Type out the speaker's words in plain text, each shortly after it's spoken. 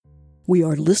We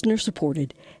are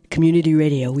listener-supported community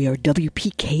radio. We are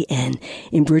WPKN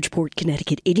in Bridgeport,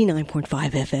 Connecticut, 89.5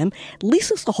 FM.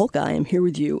 Lisa Saholka, I am here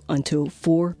with you until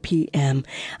 4 p.m.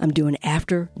 I'm doing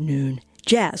afternoon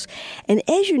jazz. And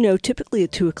as you know, typically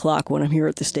at 2 o'clock when I'm here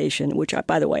at the station, which,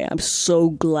 by the way, I'm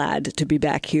so glad to be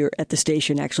back here at the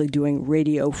station actually doing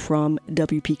radio from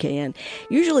WPKN.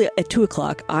 Usually at 2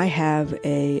 o'clock, I have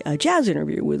a jazz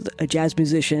interview with a jazz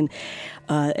musician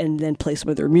and then play some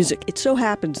of their music. It so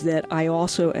happens that I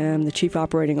also am the Chief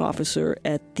Operating Officer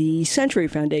at the Century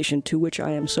Foundation, to which I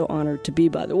am so honored to be,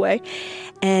 by the way.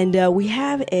 And we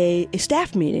have a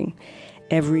staff meeting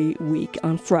every week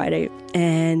on Friday,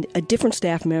 and a different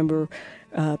staff member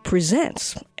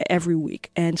presents every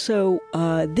week. And so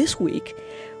this week,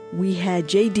 we had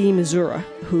J.D. Missoura,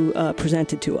 who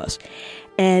presented to us.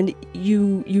 And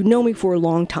you know me for a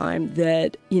long time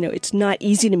that, it's not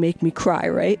easy to make me cry,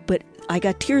 right? But I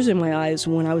got tears in my eyes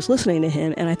when I was listening to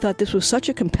him, and I thought this was such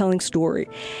a compelling story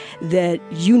that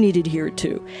you needed to hear it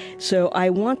too. So I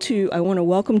want to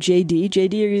welcome J.D.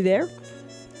 J.D., are you there?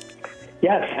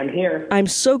 Yes, I'm here. I'm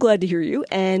so glad to hear you,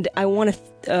 and I want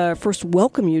to first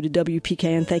welcome you to WPK,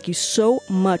 and thank you so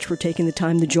much for taking the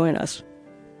time to join us.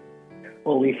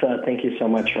 Well, Lisa, thank you so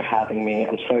much for having me.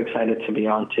 I'm so excited to be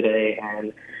on today,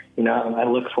 and, I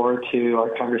look forward to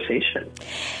our conversation.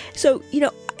 So,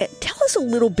 tell us a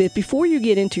little bit, before you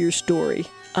get into your story,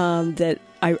 that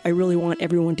I really want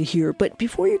everyone to hear. But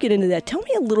before you get into that, tell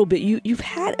me a little bit. You've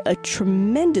had a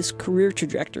tremendous career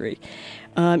trajectory,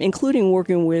 including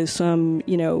working with some,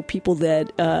 people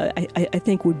that I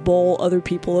think would bowl other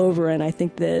people over. And I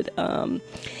think that,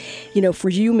 for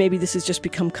you, maybe this has just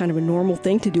become kind of a normal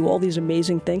thing to do all these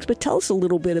amazing things. But tell us a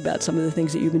little bit about some of the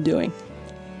things that you've been doing.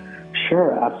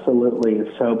 Sure, absolutely.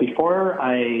 So before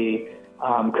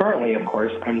currently, of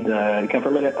course, I'm the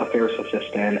Government Affairs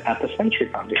Assistant at the Century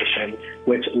Foundation,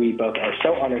 which we both are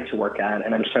so honored to work at,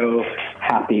 and I'm so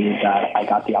happy that I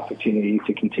got the opportunity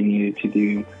to continue to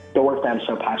do the work that I'm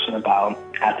so passionate about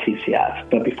at CCF.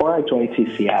 But before I joined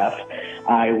CCF,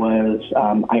 I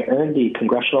earned the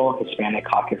Congressional Hispanic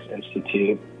Caucus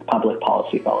Institute Public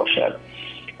Policy Fellowship,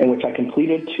 in which I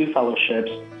completed 2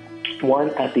 fellowships,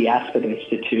 one at the Aspen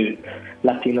Institute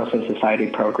Latinos in Society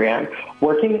program,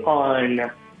 working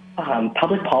on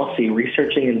public policy,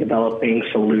 researching and developing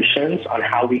solutions on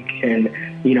how we can,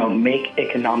 make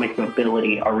economic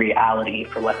mobility a reality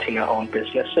for Latino-owned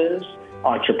businesses,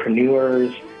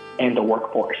 entrepreneurs, and the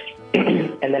workforce.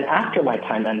 And then after my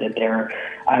time ended there,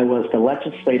 I was the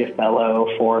legislative fellow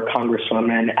for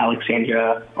Congresswoman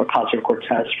Alexandria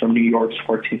Ocasio-Cortez from New York's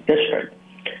 14th District.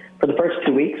 For the first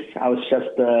 2 weeks, I was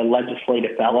just the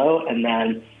legislative fellow, and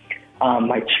then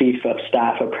my chief of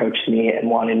staff approached me and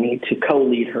wanted me to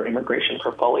co-lead her immigration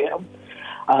portfolio.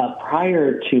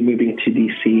 Prior to moving to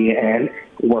D.C. and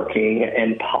working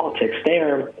in politics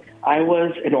there, I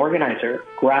was an organizer,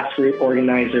 grassroots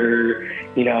organizer,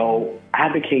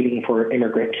 advocating for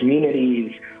immigrant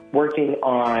communities, working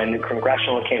on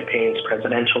congressional campaigns,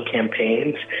 presidential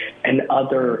campaigns, and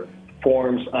other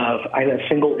forms of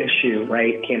single issue,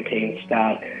 campaigns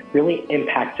that really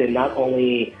impacted not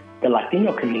only the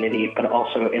Latino community, but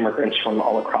also immigrants from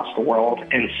all across the world.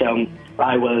 And so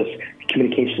I was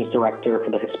communications director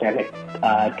for the Hispanic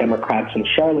Democrats in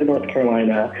Charlotte, North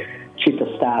Carolina, chief of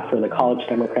staff for the College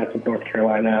Democrats of North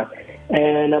Carolina,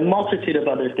 and a multitude of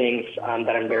other things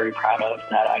that I'm very proud of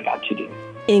that I got to do.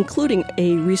 Including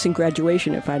a recent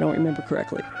graduation, if I don't remember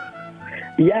correctly.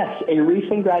 Yes, a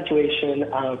recent graduation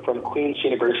from Queen's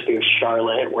University of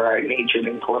Charlotte, where I majored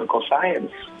in political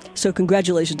science. So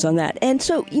congratulations on that. And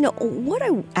so, what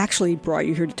I actually brought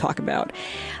you here to talk about,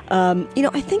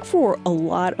 I think for a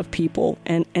lot of people,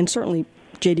 and certainly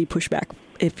JD pushback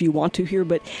if you want to here,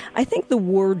 but I think the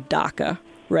word DACA,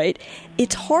 right,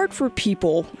 it's hard for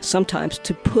people sometimes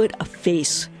to put a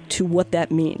face to what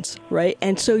that means, right?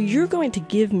 And so you're going to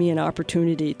give me an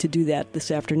opportunity to do that this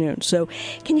afternoon. So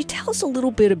can you tell us a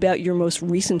little bit about your most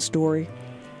recent story?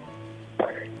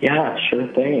 Yeah, sure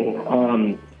thing.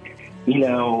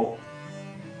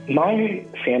 My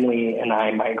family and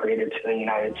I migrated to the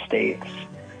United States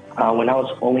when I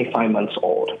was only 5 months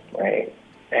old, right?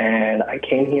 And I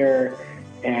came here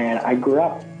and I grew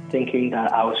up thinking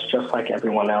that I was just like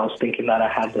everyone else, thinking that I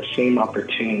had the same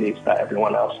opportunities that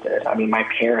everyone else did. I mean, my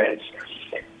parents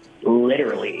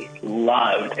literally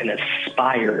loved and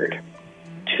aspired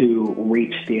to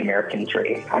reach the American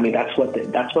dream. I mean, that's what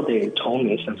they told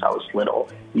me since I was little.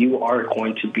 You are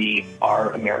going to be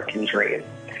our American dream.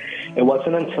 It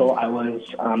wasn't until I was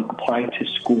applying to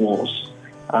schools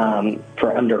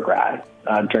for undergrad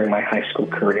during my high school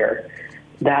career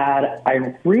that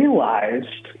I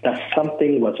realized that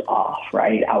something was off,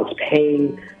 right? I was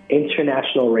paying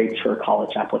international rates for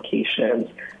college applications.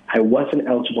 I wasn't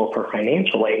eligible for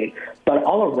financial aid, but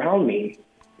all around me,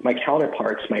 my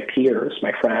counterparts, my peers,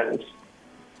 my friends,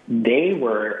 they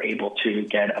were able to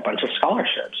get a bunch of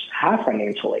scholarships, have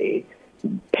financial aid,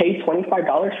 pay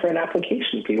 $25 for an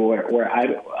application fee where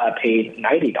I paid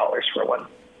 $90 for one.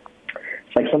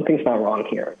 It's like something's not wrong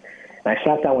here. And I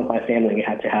sat down with my family. We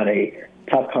had to have a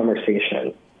tough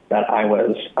conversation that I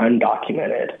was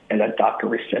undocumented and a DACA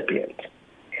recipient.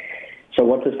 So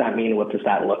what does that mean? What does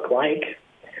that look like?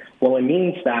 Well, it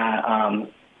means that,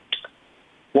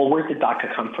 where did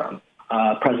DACA come from?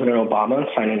 President Obama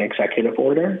signed an executive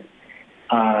order,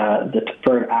 the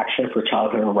Deferred Action for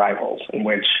Childhood Arrivals, in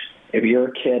which if you're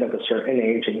a kid of a certain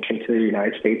age and came to the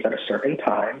United States at a certain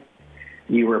time,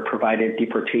 you were provided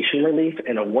deportation relief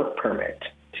and a work permit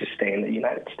to stay in the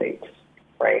United States,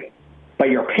 right? But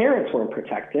your parents weren't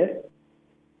protected,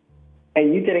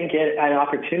 and you didn't get an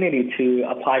opportunity to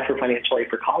apply for financial aid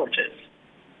for colleges,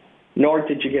 nor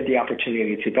did you get the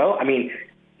opportunity to vote. I mean,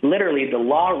 literally, the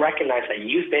law recognized that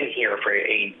you've been here for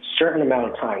a certain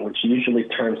amount of time, which usually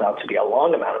turns out to be a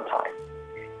long amount of time,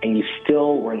 and you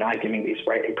still were not giving these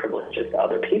rights and privileges that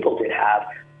other people did have.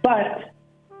 But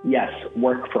yes,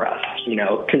 work for us,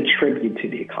 contribute to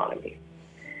the economy.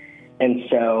 And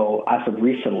so as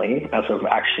of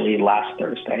actually last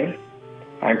Thursday,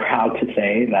 I'm proud to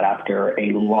say that after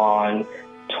a long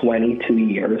 22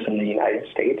 years in the United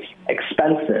States,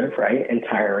 expensive, right, and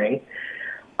tiring,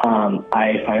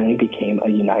 I finally became a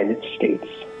United States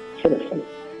citizen.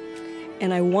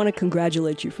 And I want to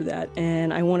congratulate you for that.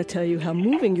 And I want to tell you how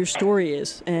moving your story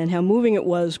is and how moving it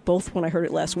was both when I heard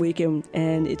it last week and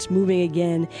it's moving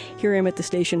again. Here I am at the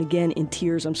station again in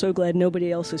tears. I'm so glad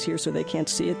nobody else is here so they can't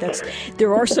see it.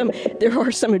 There are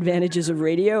some advantages of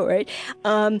radio, right?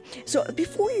 So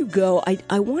before you go,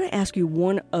 I want to ask you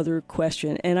one other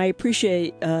question. And I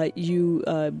appreciate you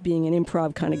being an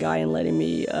improv kind of guy and letting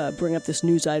me bring up this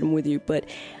news item with you. But,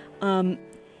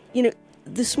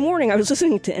 this morning I was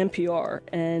listening to NPR,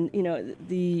 and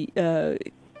the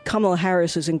Kamala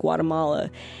Harris is in Guatemala,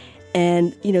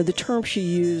 and the term she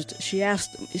used, she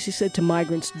said to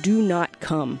migrants, "Do not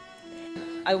come."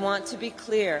 I want to be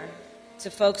clear to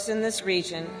folks in this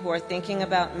region who are thinking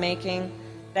about making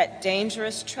that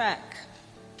dangerous trek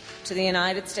to the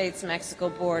United States-Mexico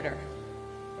border.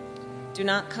 Do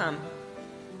not come.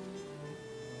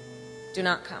 Do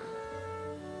not come.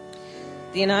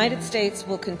 The United States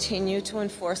will continue to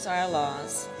enforce our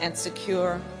laws and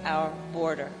secure our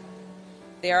border.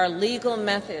 There are legal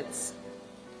methods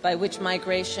by which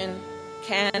migration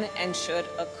can and should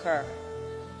occur.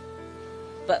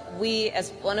 But we,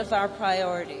 as one of our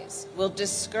priorities, will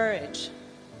discourage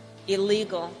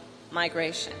illegal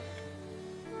migration.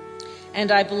 And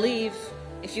I believe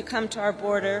if you come to our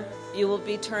border, you will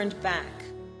be turned back.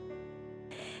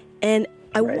 And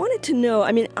I wanted to know,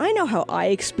 I know how I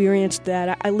experienced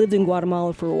that. I lived in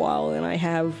Guatemala for a while, and I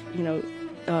have,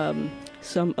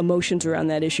 some emotions around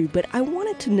that issue. But I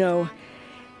wanted to know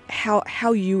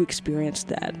how you experienced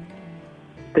that.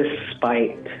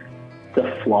 Despite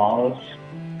the flaws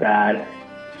that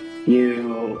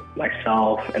you,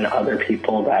 myself, and other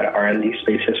people that are in these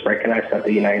spaces recognize that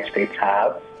the United States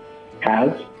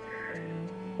has,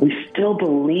 we still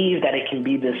believe that it can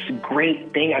be this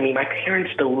great thing. My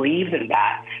parents believed in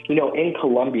that. In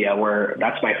Colombia, where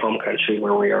that's my home country,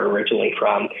 where we are originally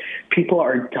from, people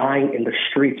are dying in the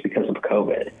streets because of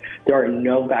COVID. There are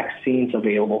no vaccines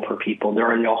available for people. There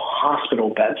are no hospital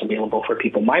beds available for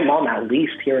people. My mom, at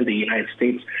least here in the United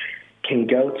States, can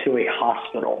go to a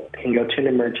hospital, can go to an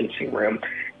emergency room,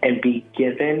 and be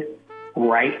given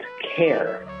right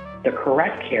care, the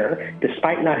correct care,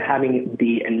 despite not having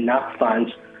the enough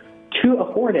funds to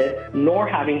afford it, nor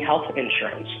having health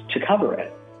insurance to cover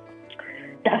it.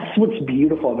 That's what's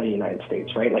beautiful about the United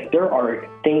States, right? Like, there are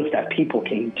things that people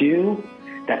can do,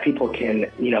 that people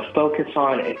can, focus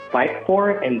on and fight for,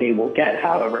 and they will get,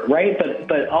 however, right?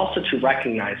 But also to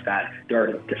recognize that there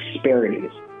are disparities,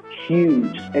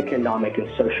 huge economic and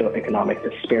socioeconomic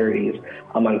disparities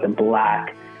among the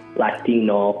Black,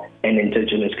 Latino, and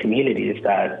Indigenous communities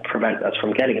that prevent us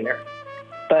from getting there.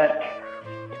 But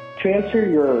to answer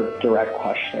your direct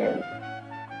question,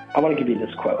 I want to give you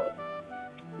this quote.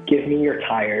 Give me your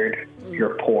tired,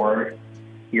 your poor,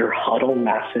 your huddled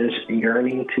masses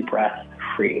yearning to breath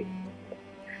free.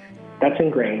 That's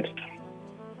ingrained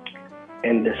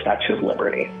in the Statue of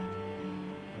Liberty.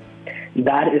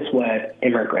 That is what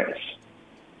immigrants,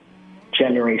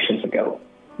 generations ago,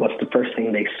 was the first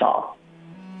thing they saw.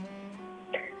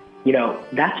 You know,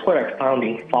 that's what our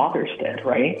founding fathers did,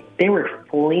 right? They were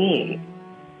fleeing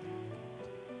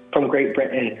from Great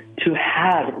Britain to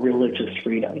have religious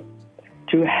freedom,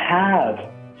 to have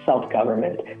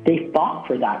self-government. They fought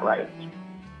for that right.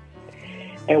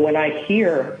 And when I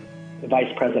hear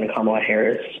Vice President Kamala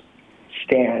Harris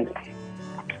stand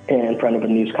in front of a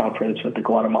news conference with the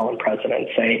Guatemalan president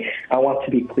say, I want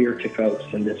to be clear to folks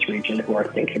in this region who are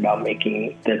thinking about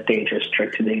making the dangerous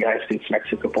trip to the United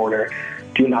States-Mexico border,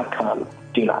 do not come,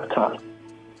 do not come.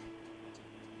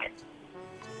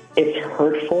 It's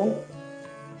hurtful.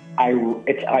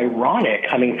 It's ironic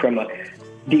coming from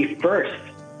the first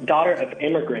daughter of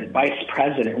immigrant vice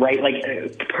president, right? Like a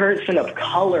person of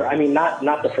color. I mean, not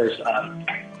the first,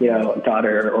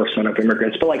 daughter or son of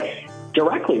immigrants, but like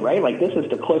directly, right? Like this is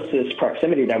the closest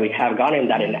proximity that we have gotten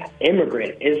that an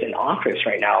immigrant is in office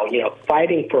right now, you know,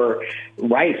 fighting for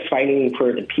rights, fighting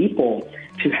for the people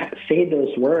to say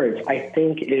those words. I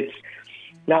think it's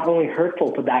not only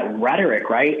hurtful to that rhetoric,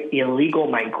 right? Illegal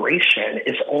migration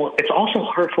it's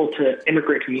also hurtful to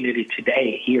immigrant community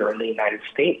today here in the United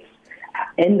States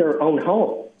in their own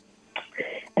home.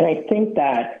 And I think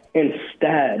that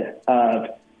instead of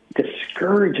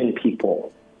discouraging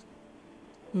people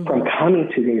from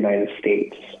coming to the United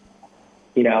States,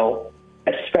 you know,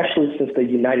 especially since the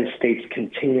United States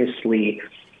continuously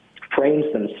frames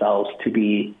themselves to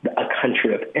be a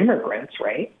country of immigrants,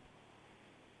 right?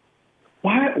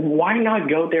 Why not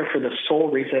go there for the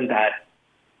sole reason that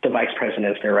the vice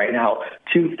president is there right now,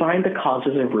 to find the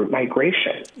causes of root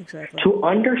migration, exactly. To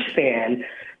understand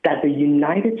that the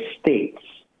United States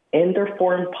in their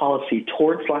foreign policy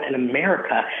towards Latin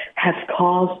America has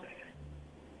caused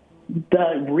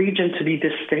the region to be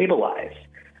destabilized,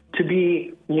 to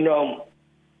be, you know,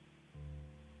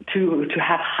 to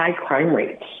have high crime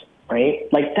rates,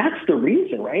 right? Like that's the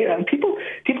reason, right? People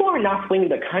are not fleeing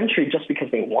the country just because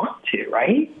they want to,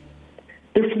 right?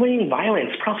 They're fleeing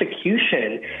violence,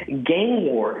 prosecution, gang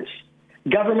wars,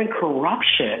 government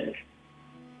corruption.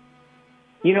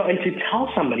 You know, and to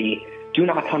tell somebody, do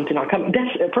not come,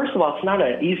 that's, first of all, it's not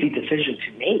an easy decision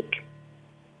to make.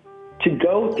 To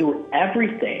go through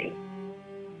everything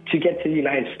to get to the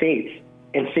United States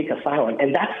and seek asylum.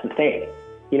 And that's the thing.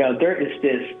 You know, there is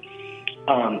this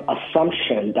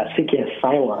assumption that seeking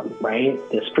asylum, right,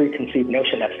 this preconceived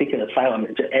notion that seeking asylum,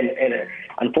 and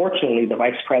unfortunately the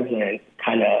vice president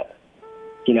kind of,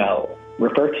 you know,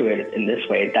 referred to it in this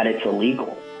way, that it's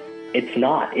illegal. It's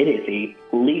not. It is a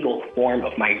legal form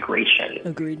of migration.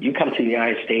 Agreed. You come to the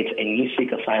United States and you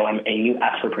seek asylum and you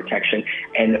ask for protection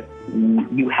and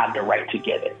you have the right to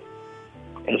get it.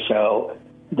 And so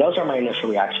those are my initial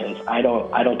reactions. I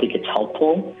don't think it's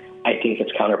helpful. I think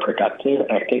it's counterproductive,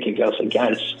 and I think it goes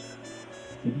against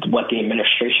what the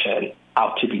administration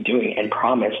ought to be doing and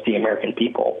promised the American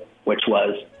people, which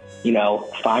was, you know,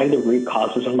 find the root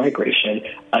causes of migration,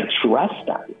 address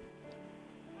them.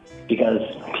 Because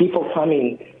people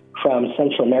coming from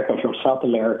Central America, from South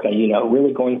America, you know,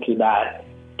 really going through that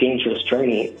dangerous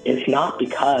journey, it's not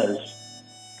because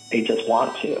they just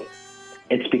want to.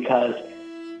 It's because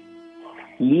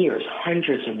years,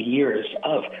 hundreds of years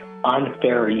of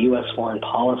unfair U.S. foreign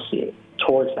policy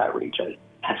towards that region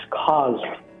has caused,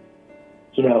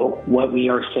 you know, what we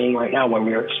are seeing right now, what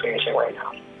we are experiencing right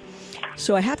now.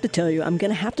 So I have to tell you, I'm going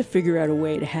to have to figure out a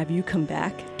way to have you come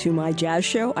back to my jazz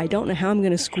show. I don't know how I'm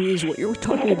going to squeeze what you're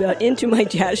talking about into my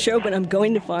jazz show, but I'm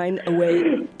going to find a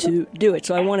way to do it.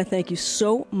 So I want to thank you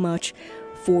so much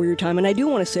for your time. And I do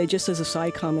want to say, just as a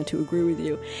side comment to agree with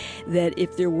you, that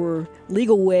if there were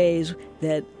legal ways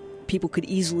that people could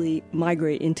easily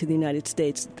migrate into the United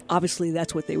States, obviously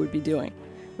that's what they would be doing,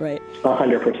 right?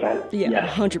 100%. Yeah,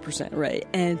 100%, right.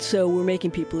 And so we're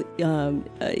making people,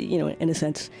 you know, in a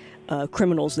sense,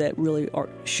 criminals that really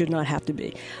should not have to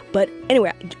be. But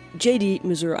anyway, J.D.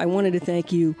 Mazur, I wanted to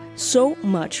thank you so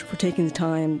much for taking the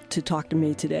time to talk to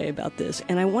me today about this.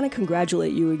 And I want to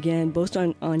congratulate you again, both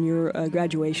on your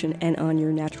graduation and on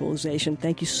your naturalization.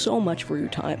 Thank you so much for your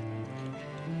time.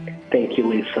 Thank you,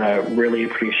 Lisa. Really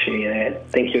appreciate it.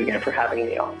 Thank you again for having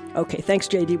me on. Okay, thanks,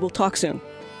 J.D. We'll talk soon.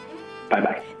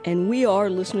 Bye-bye. And we are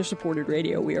listener-supported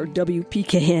radio. We are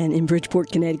WPKN in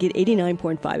Bridgeport, Connecticut,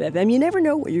 89.5 FM. You never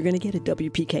know what you're going to get at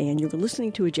WPKN. You're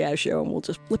listening to a jazz show, and we'll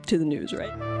just flip to the news,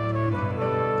 right?